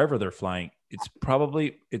or wherever they're flying,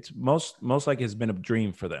 it's most likely has been a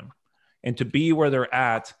dream for them. And to be where they're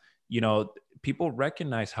at, people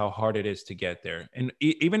recognize how hard it is to get there. And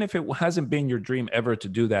even if it hasn't been your dream ever to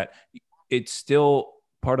do that, it's still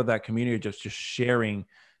part of that community, just sharing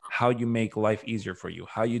how you make life easier for you,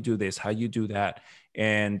 how you do this, how you do that.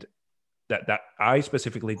 And that I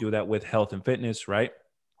specifically do that with health and fitness, right?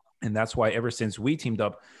 And that's why ever since we teamed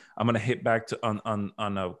up, I'm going to hit back to on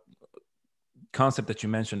a concept that you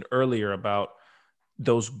mentioned earlier about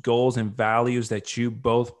those goals and values that you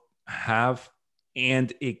both have.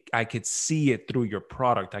 And I could see it through your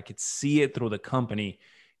product. I could see it through the company.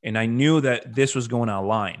 And I knew that this was going to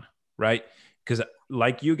align, right? Because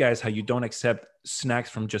like you guys, how you don't accept snacks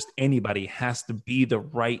from just anybody, has to be the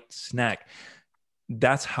right snack.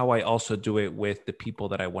 That's how I also do it with the people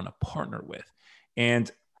that I want to partner with. And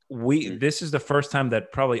this is the first time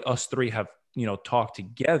that probably us three have, talked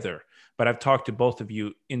together, but I've talked to both of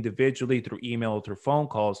you individually through email, through phone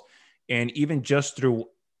calls, and even just through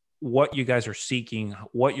what you guys are seeking,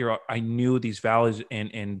 I knew these values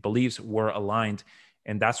and beliefs were aligned.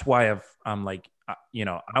 And that's why I'm like,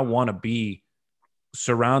 I want to be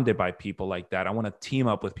surrounded by people like that. I want to team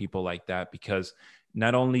up with people like that, because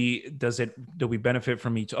not only do we benefit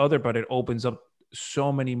from each other, but it opens up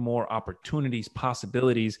so many more opportunities,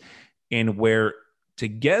 possibilities, and where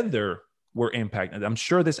together we're impacting. I'm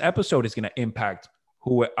sure this episode is going to impact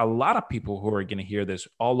a lot of people who are going to hear this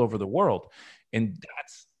all over the world. And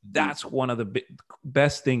that's one of the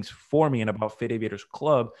best things for me and about Fit Aviators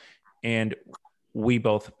Club. And we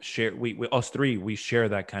both share, us three, we share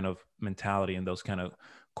that kind of mentality and those kind of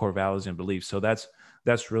core values and beliefs. So that's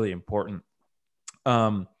really important.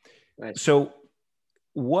 Nice. So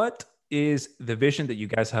what is the vision that you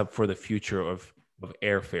guys have for the future of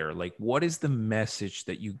Airfare? Like, what is the message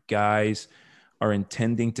that you guys are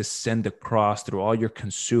intending to send across through all your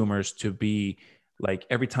consumers, to be like,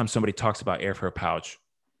 every time somebody talks about Airfare Pouch,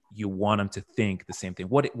 you want them to think the same thing?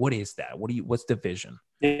 What is that? What's the vision?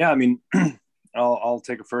 Yeah, I mean, I'll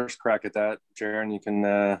take a first crack at that, Jaron. You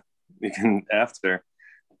can after.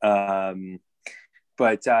 But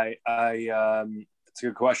it's a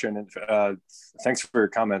good question, and thanks for your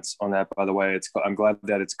comments on that. By the way, I'm glad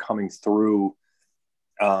that it's coming through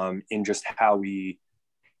in just how we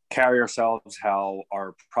carry ourselves, how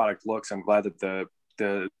our product looks. I'm glad that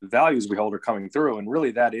the values we hold are coming through, and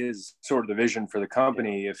really that is sort of the vision for the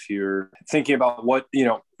company. If you're thinking about what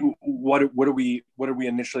are we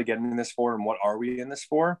initially getting in this for, and what are we in this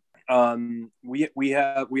for,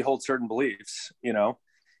 we hold certain beliefs,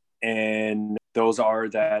 and those are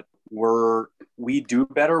that we do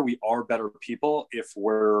better, we are better people if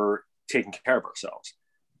we're taking care of ourselves.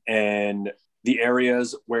 And the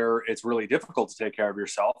areas where it's really difficult to take care of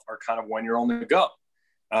yourself are kind of when you're on the go.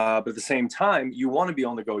 But at the same time, you want to be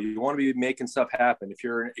on the go. You want to be making stuff happen. If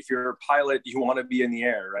you're a pilot, you want to be in the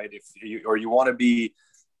air, right? You want to be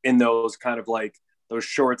in those kind of like those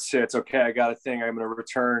short sits. Okay, I got a thing. I'm going to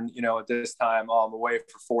return, at this time. Oh, I'm away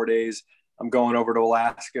for 4 days. I'm going over to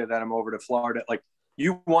Alaska. Then I'm over to Florida. Like,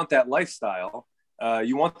 you want that lifestyle.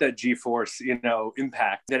 You want that G-force,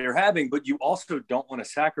 impact that you're having, but you also don't want to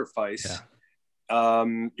sacrifice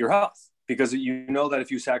your health, because you know that if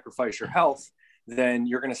you sacrifice your health, then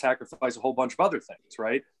you're going to sacrifice a whole bunch of other things,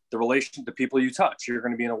 right? The people you touch, you're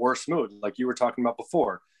going to be in a worse mood. Like you were talking about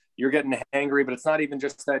before, you're getting hangry, but it's not even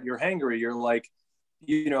just that you're hangry. You're like,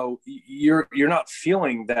 you're not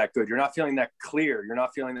feeling that good. You're not feeling that clear. You're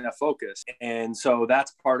not feeling that focused. And so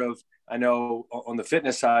that's part of, I know on the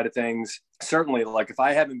fitness side of things, certainly, like if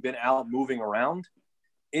I haven't been out moving around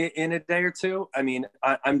in a day or two, I mean,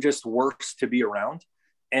 I'm just worse to be around,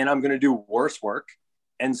 and I'm going to do worse work.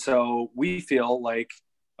 And so we feel like,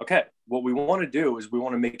 okay, what we want to do is we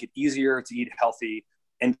want to make it easier to eat healthy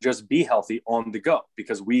and just be healthy on the go,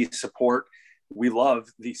 because we love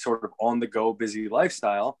the sort of on the go busy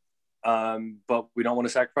lifestyle. But we don't want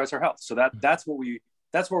to sacrifice our health. So that's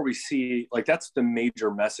where we see, like, that's the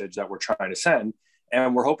major message that we're trying to send.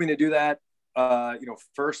 And we're hoping to do that,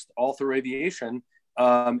 first all through aviation,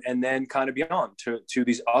 and then kind of beyond to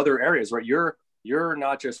these other areas, right? You're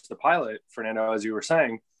not just the pilot, Fernando, as you were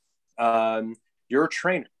saying, you're a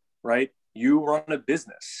trainer, right? You run a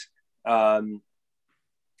business.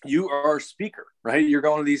 You are a speaker, right? You're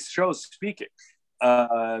going to these shows speaking.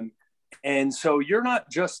 And so you're not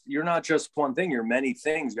just one thing, you're many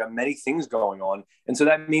things. You got many things going on. And so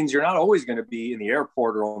that means you're not always going to be in the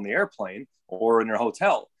airport or on the airplane or in your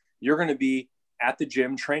hotel. You're going to be at the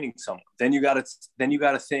gym training someone. Then you got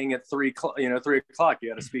a thing at 3 o'clock, 3 o'clock, you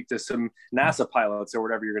got to speak to some NASA pilots or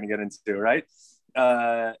whatever you're going to get into, right?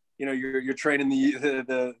 You're training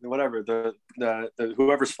the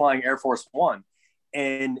whoever's flying Air Force One,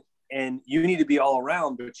 and you need to be all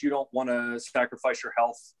around, but you don't want to sacrifice your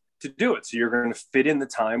health to do it. So you're going to fit in the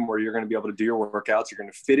time where you're going to be able to do your workouts. You're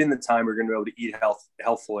going to fit in the time where you're going to be able to eat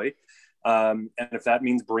healthfully. And if that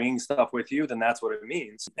means bringing stuff with you, then that's what it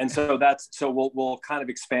means. And so we'll kind of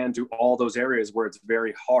expand to all those areas where it's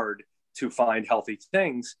very hard to find healthy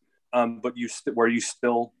things, but where you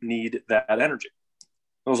still need that energy.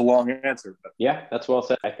 That was a long answer. But. Yeah, that's well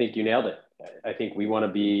said. I think you nailed it. I think we want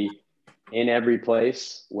to be in every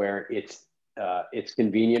place where it's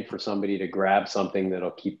convenient for somebody to grab something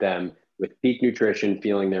that'll keep them with peak nutrition,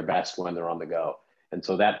 feeling their best when they're on the go. And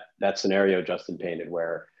so that scenario Justin painted,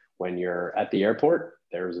 where when you're at the airport,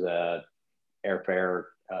 there's a airfare,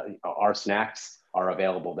 our snacks are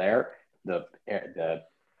available there. The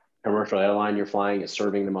commercial airline you're flying is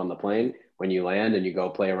serving them on the plane. When you land and you go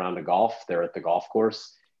play around the golf, they're at the golf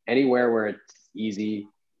course. Anywhere where it's easy,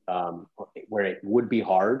 where it would be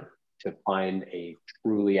hard to find a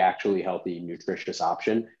truly, actually healthy, nutritious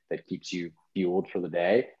option that keeps you fueled for the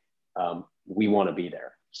day, we want to be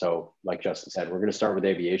there. So like Justin said, we're going to start with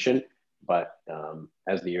aviation, but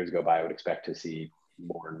as the years go by, I would expect to see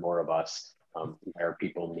more and more of us where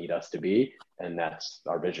people need us to be. And that's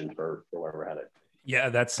our vision for where we're headed. Yeah,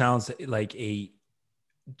 that sounds like a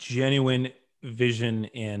genuine vision.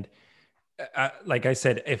 And like I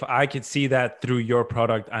said, if I could see that through your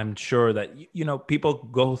product, I'm sure that, people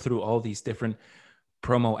go through all these different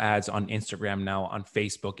promo ads on Instagram now, on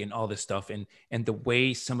Facebook and all this stuff. And the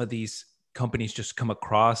way some of these companies just come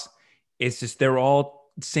across, it's just, they're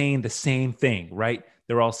all saying the same thing, right?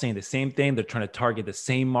 They're all saying the same thing. They're trying to target the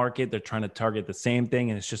same market. They're trying to target the same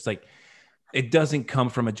thing. And it's just like, it doesn't come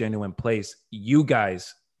from a genuine place. You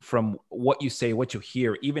guys, from what you say, what you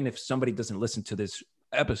hear, even if somebody doesn't listen to this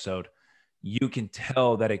episode, you can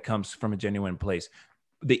tell that it comes from a genuine place.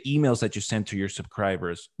 The emails that you send to your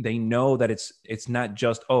subscribers, they know that it's not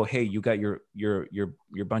just, oh, hey, you got your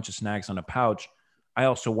bunch of snacks on a pouch. I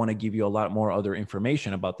also want to give you a lot more other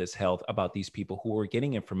information about this health, about these people who are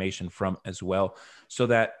getting information from as well. So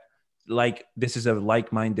that, like, this is a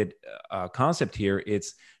like-minded concept here.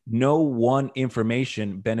 It's no one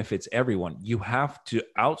information benefits everyone. You have to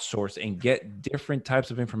outsource and get different types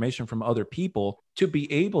of information from other people to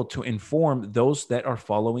be able to inform those that are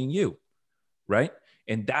following you, right?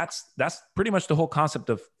 And that's pretty much the whole concept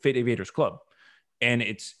of Fit Aviators Club. And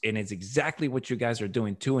it's exactly what you guys are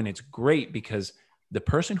doing too. And it's great because the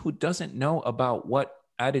person who doesn't know about what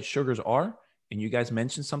added sugars are, and you guys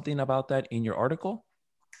mentioned something about that in your article,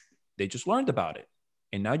 they just learned about it.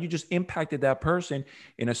 And now you just impacted that person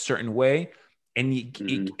in a certain way. And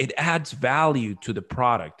it adds value to the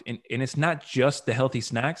product. And it's not just the healthy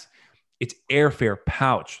snacks. It's Airfare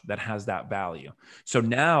Pouch that has that value. So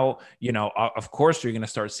now, of course, you're going to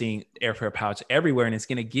start seeing Airfare Pouch everywhere. And it's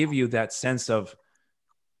going to give you that sense of,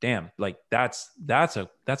 damn, like that's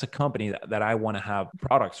a company that I want to have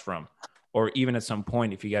products from. Or even at some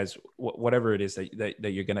point, if you guys, whatever it is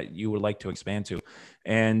that you would like to expand to.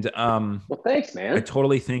 And well, thanks, man. I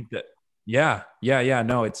totally think that, yeah.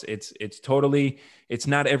 No, it's totally, it's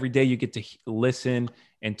not every day you get to listen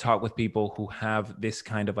and talk with people who have this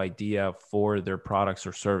kind of idea for their products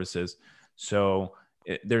or services. So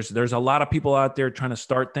there's a lot of people out there trying to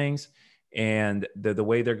start things, and the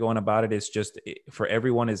way they're going about it is just, for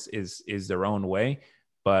everyone is their own way.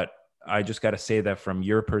 But I just got to say that from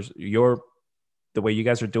the way you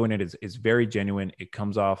guys are doing it is very genuine. It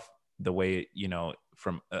comes off the way,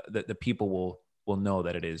 from the people will know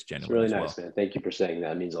that it is genuine. It's really nice, man. Thank you for saying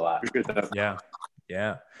that. It means a lot.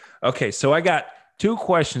 Yeah. Okay. So I got 2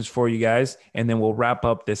 questions for you guys, and then we'll wrap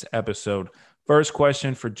up this episode. First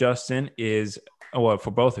question for Justin is,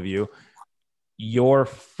 for both of you, your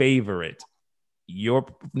favorite, your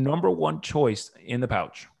number one choice in the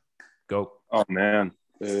pouch. Go. Oh, man.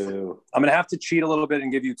 I'm going to have to cheat a little bit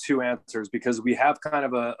and give you two answers because we have kind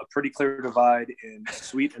of a pretty clear divide in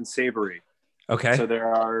sweet and savory. Okay. So there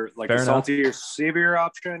are like Fair a salty or savory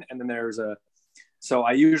option. And then there's so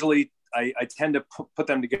I usually, I tend to put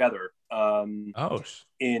them together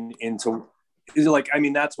into like, I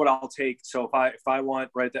mean, that's what I'll take. So if I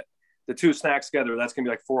want, right, that the two snacks together, that's going to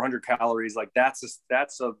be like 400 calories. Like that's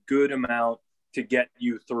a good amount to get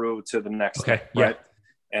you through to the next okay. step, right?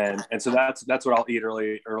 And so that's what I'll eat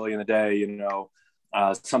early in the day, you know,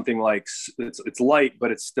 something like it's light,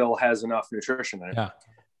 but it still has enough nutrition in it.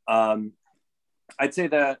 Yeah. I'd say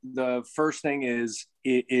that the first thing is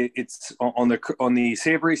it's on the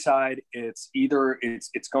savory side. It's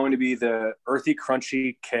going to be the earthy,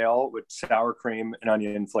 crunchy kale with sour cream and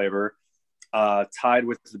onion flavor, tied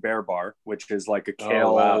with the Bear Bar, which is like a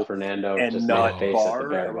kale Fernando and nut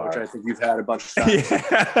bar, which I think you've had a bunch of times.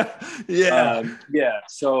 Yeah.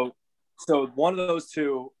 So one of those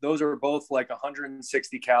two, those are both like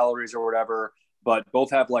 160 calories or whatever, but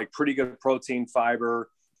both have like pretty good protein, fiber.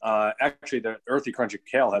 Actually, the earthy crunchy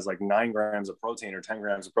kale has like 9 grams of protein or 10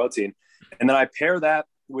 grams of protein, and then I pair that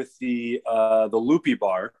with the loopy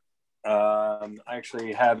bar. I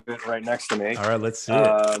actually have it right next to me. All right, let's see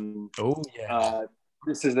it.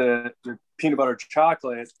 This is the peanut butter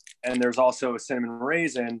chocolate, and there's also a cinnamon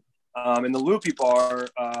raisin. In the loopy bar,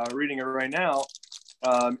 reading it right now,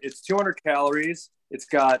 it's 200 calories. It's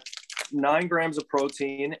got 9 grams of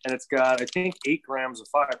protein, and it's got, I think, 8 grams of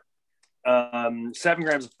fiber. 7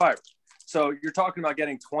 grams of fiber. So you're talking about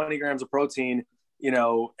getting 20 grams of protein, you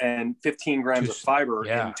know, and 15 grams of fiber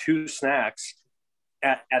in 2 snacks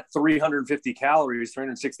at 350 calories,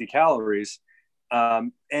 360 calories.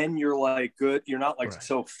 And you're like good. You're not like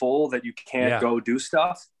so full that you can't go do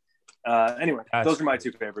stuff. Anyway, those are my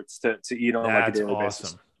 2 favorites to eat on like a daily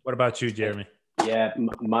basis. What about you, Jeremy? Yeah,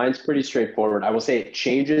 mine's pretty straightforward. I will say it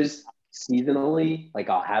changes seasonally. Like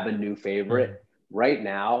I'll have a new favorite right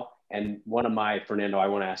now. And one of my, Fernando, I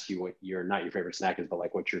want to ask you what not your favorite snack is, but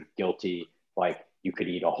like what you're guilty, like you could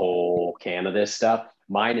eat a whole can of this stuff.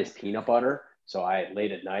 Mine is peanut butter. So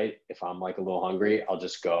late at night, if I'm like a little hungry, I'll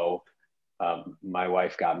just go. My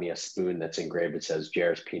wife got me a spoon that's engraved. It says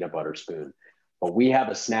Jer's peanut butter spoon. But we have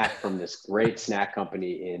a snack from this great snack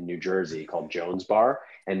company in New Jersey called Jones Bar.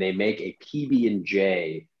 And they make a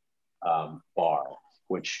PB&J bar,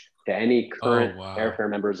 which to any current Airfare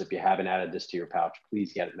members, if you haven't added this to your pouch,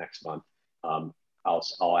 please get it next month.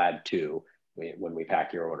 I'll add 2 when we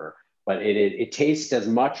pack your order. But it tastes as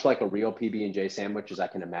much like a real PB&J sandwich as I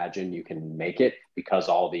can imagine you can make it, because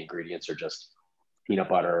all the ingredients are just peanut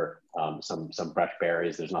butter, some fresh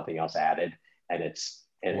berries. There's nothing else added, and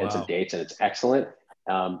some dates, and it's excellent.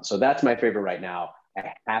 So that's my favorite right now.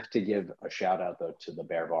 I have to give a shout out though to the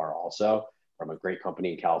Bear Bar, also from a great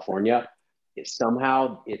company in California.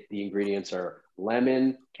 The ingredients are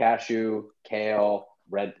lemon, cashew, kale,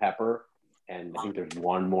 red pepper, and I think there's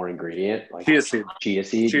one more ingredient, like chia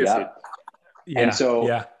seed. Yeah. And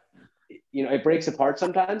so, you know, it breaks apart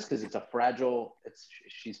sometimes because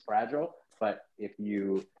she's fragile. But if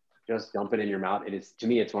you just dump it in your mouth, to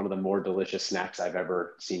me, it's one of the more delicious snacks I've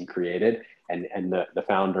ever seen created. And the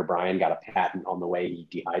founder, Brian, got a patent on the way he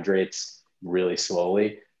dehydrates really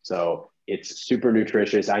slowly. So it's super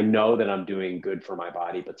nutritious. I know that I'm doing good for my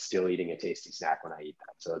body, but still eating a tasty snack when I eat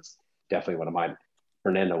that. So it's definitely one of mine.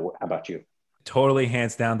 Fernando, how about you? Totally,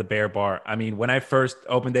 hands down, the Bear Bar. I mean, when I first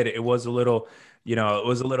opened it, it was a little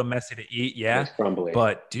messy to eat. Yeah. It's crumbly.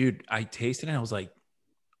 But dude, I tasted it and I was like,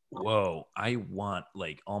 whoa, I want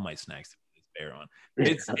like all my snacks to put this Bear on.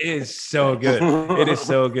 It is so good. It is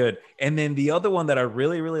so good. And then the other one that I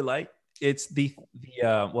really, really like, it's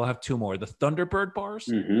we'll have 2 more. The Thunderbird bars.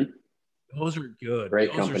 Mm-hmm. Those are good.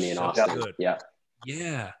 Great company in Austin. Good. Yeah.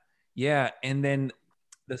 Yeah. Yeah. And then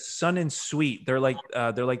the Sun and Sweet, they're like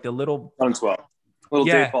the little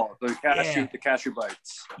date ball, the cashew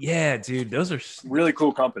bites. Yeah, dude, those are really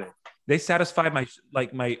cool company. They satisfy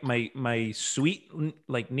my sweet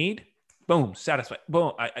like need. Boom, satisfied.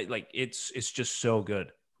 Boom. I like it's just so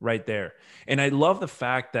good right there. And I love the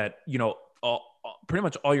fact that, you know, pretty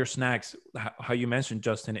much all your snacks, how you mentioned,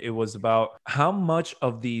 Justin, it was about how much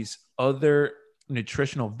of these other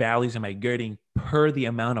nutritional values am I getting per the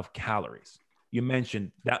amount of calories. You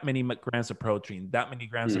mentioned that many grams of protein, that many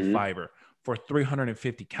grams of fiber for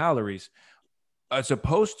 350 calories, as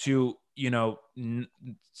opposed to, you know,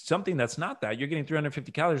 something that's not that. You're getting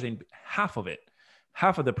 350 calories in half of it,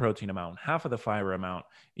 half of the protein amount, half of the fiber amount,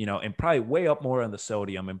 you know, and probably way up more on the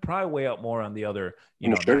sodium and probably way up more on the other, you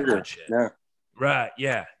know, sugar. Shit. Yeah. Right.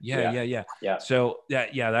 Yeah. So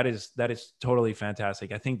that is totally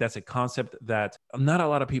fantastic. I think that's a concept that not a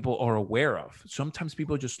lot of people are aware of. Sometimes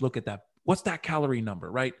people just look at that. What's that calorie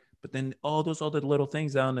number? Right. But then all those other little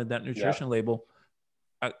things down in that nutrition label,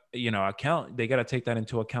 account, they got to take that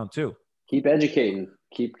into account too. Keep educating,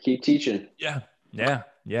 keep teaching. Yeah.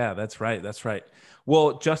 That's right.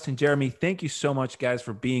 Well, Justin, Geremy, thank you so much, guys,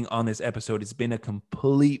 for being on this episode. It's been a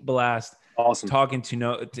complete blast. Awesome. Talking to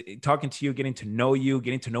you, getting to know you,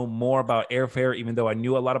 getting to know more about Airfare, even though I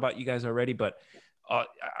knew a lot about you guys already, but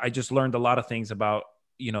I just learned a lot of things about,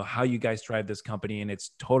 how you guys drive this company, and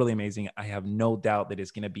it's totally amazing. I have no doubt that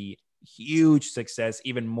it's going to be huge success,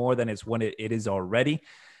 even more than it's what it is already.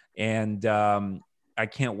 And I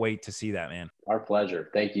can't wait to see that, man. Our pleasure.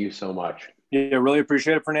 Thank you so much. Yeah, really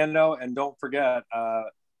appreciate it, Fernando. And don't forget,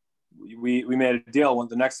 we made a deal.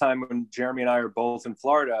 The next time when Geremy and I are both in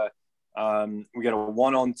Florida, we get a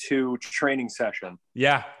 1-on-2 training session.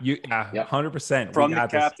 Yeah, 100% from the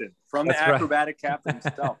captain, from the acrobatic captain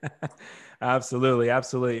himself.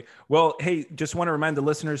 Absolutely. Well, hey, just want to remind the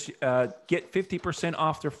listeners, get 50%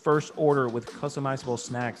 off their first order with customizable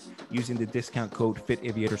snacks using the discount code Fit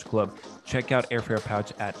Aviators Club. Check out Airfare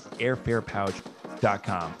Pouch at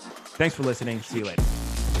airfarepouch.com. Thanks for listening. See you later.